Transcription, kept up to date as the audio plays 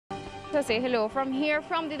To say hello from here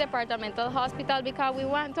from the departmental hospital, because we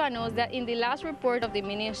want to announce that in the last report of the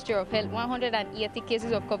Ministry of Health, 180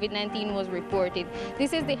 cases of COVID-19 was reported.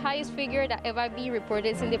 This is the highest figure that ever been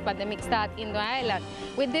reported since the pandemic started in the island.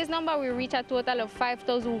 With this number, we reach a total of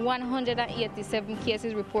 5,187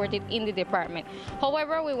 cases reported in the department.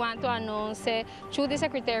 However, we want to announce through the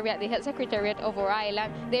Secretariat, the Health Secretariat of our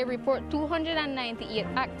island, they report 298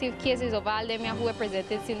 active cases of all them who were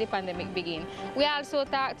presented since the pandemic began. We also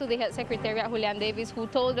talked to the Health Secretariat, Julian Davis, who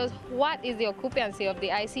told us what is the occupancy of the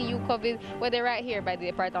ICU COVID, whether right here by the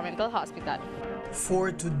departmental hospital.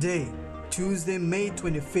 For today, Tuesday, May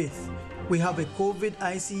 25th, we have a COVID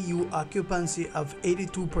ICU occupancy of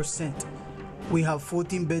 82%. We have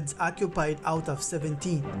 14 beds occupied out of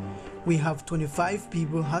 17. We have 25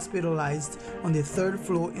 people hospitalized on the third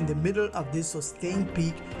floor in the middle of this sustained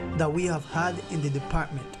peak that we have had in the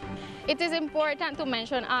department. It is important to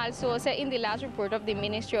mention also that in the last report of the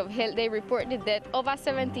Ministry of Health, they report the death of a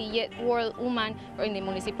 78-year-old woman in the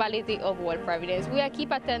municipality of Wall Providence. We are keep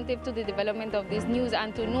attentive to the development of this news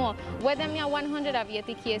and to know whether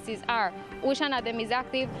 180 cases are, which one of them is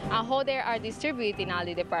active, and how they are distributed in all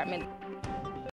the departments.